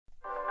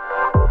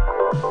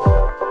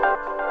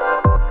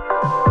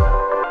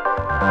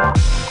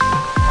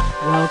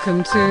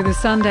Welcome to the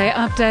Sunday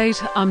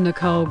Update. I'm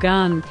Nicole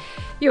Gunn.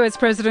 US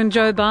President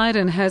Joe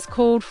Biden has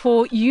called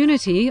for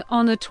unity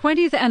on the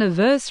 20th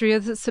anniversary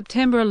of the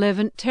September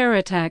 11 terror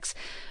attacks.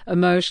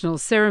 Emotional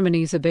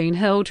ceremonies are being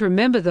held to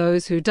remember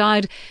those who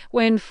died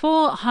when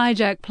 4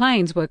 hijacked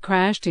planes were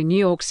crashed in New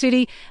York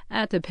City,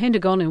 at the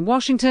Pentagon in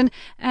Washington,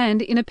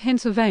 and in a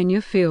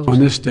Pennsylvania field. On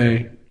this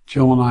day,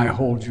 Jill and I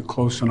hold you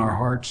close in our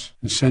hearts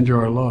and send you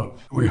our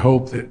love. We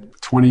hope that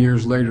 20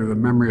 years later, the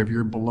memory of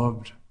your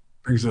beloved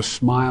brings a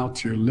smile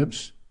to your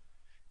lips,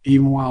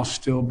 even while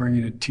still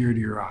bringing a tear to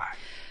your eye.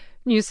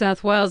 New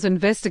South Wales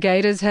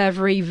investigators have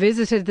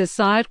revisited the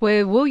site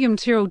where William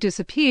Tyrrell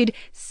disappeared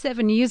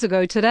 7 years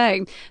ago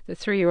today. The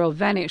 3-year-old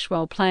vanished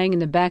while playing in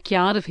the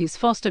backyard of his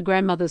foster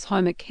grandmother's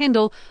home at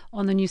Kendall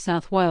on the New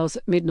South Wales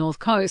mid-north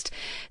coast.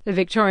 The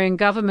Victorian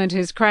government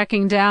is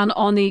cracking down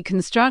on the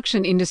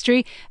construction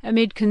industry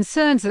amid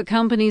concerns that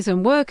companies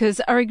and workers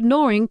are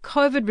ignoring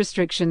COVID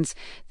restrictions.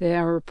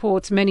 There are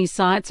reports many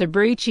sites are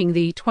breaching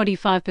the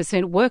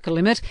 25% worker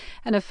limit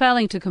and are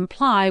failing to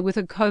comply with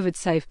a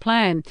COVID-safe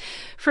plan.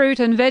 Fruit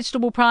and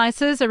vegetable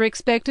prices are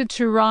expected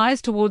to rise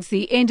towards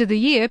the end of the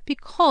year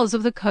because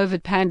of the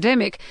COVID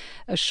pandemic.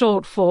 A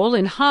shortfall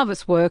in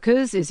harvest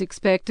workers is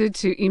expected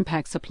to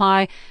impact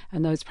supply,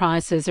 and those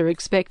prices are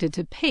expected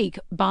to peak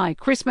by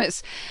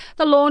Christmas.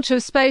 The launch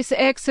of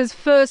SpaceX's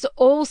first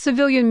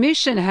all-civilian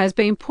mission has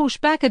been pushed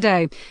back a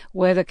day.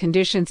 Weather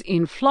conditions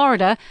in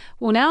Florida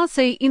will now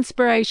see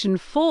Inspiration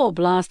 4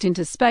 blast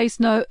into space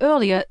no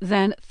earlier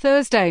than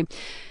Thursday.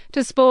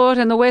 To sport,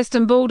 and the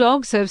Western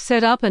Bulldogs have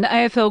set up an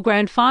AFL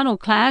Grand Final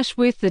clash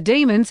with the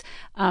Demons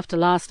after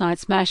last night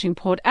smashing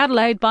Port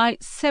Adelaide by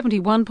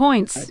 71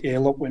 points. Yeah,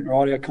 look, went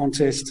right our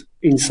contest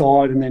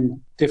inside and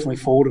then definitely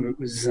forward of it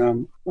was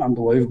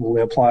unbelievable.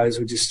 Our players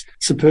were just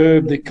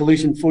superb. The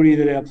collision footy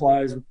that our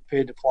players were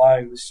prepared to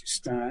play was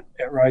just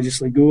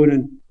outrageously good,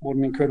 and what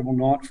an incredible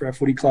night for our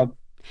footy club.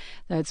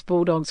 That's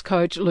Bulldogs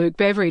coach Luke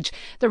Beveridge.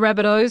 The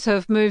Rabbitohs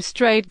have moved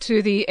straight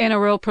to the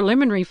NRL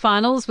preliminary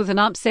finals with an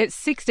upset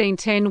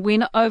 16-10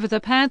 win over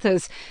the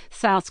Panthers.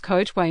 Souths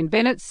coach Wayne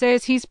Bennett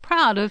says he's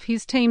proud of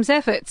his team's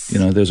efforts.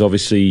 There's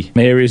obviously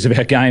areas of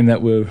our game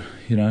that were,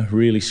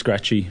 really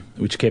scratchy,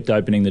 which kept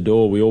opening the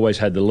door. We always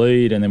had the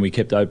lead, and then we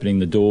kept opening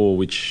the door,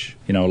 which,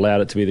 allowed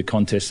it to be the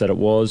contest that it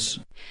was.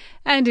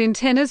 And in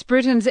tennis,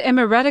 Britain's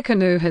Emma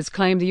Raducanu has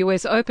claimed the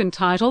US Open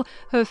title,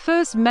 her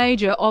first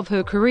major of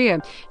her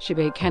career. She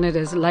beat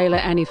Canada's Leila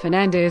Annie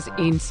Fernandez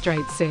in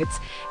straight sets.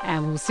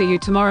 And we'll see you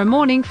tomorrow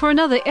morning for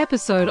another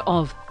episode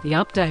of The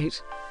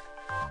Update.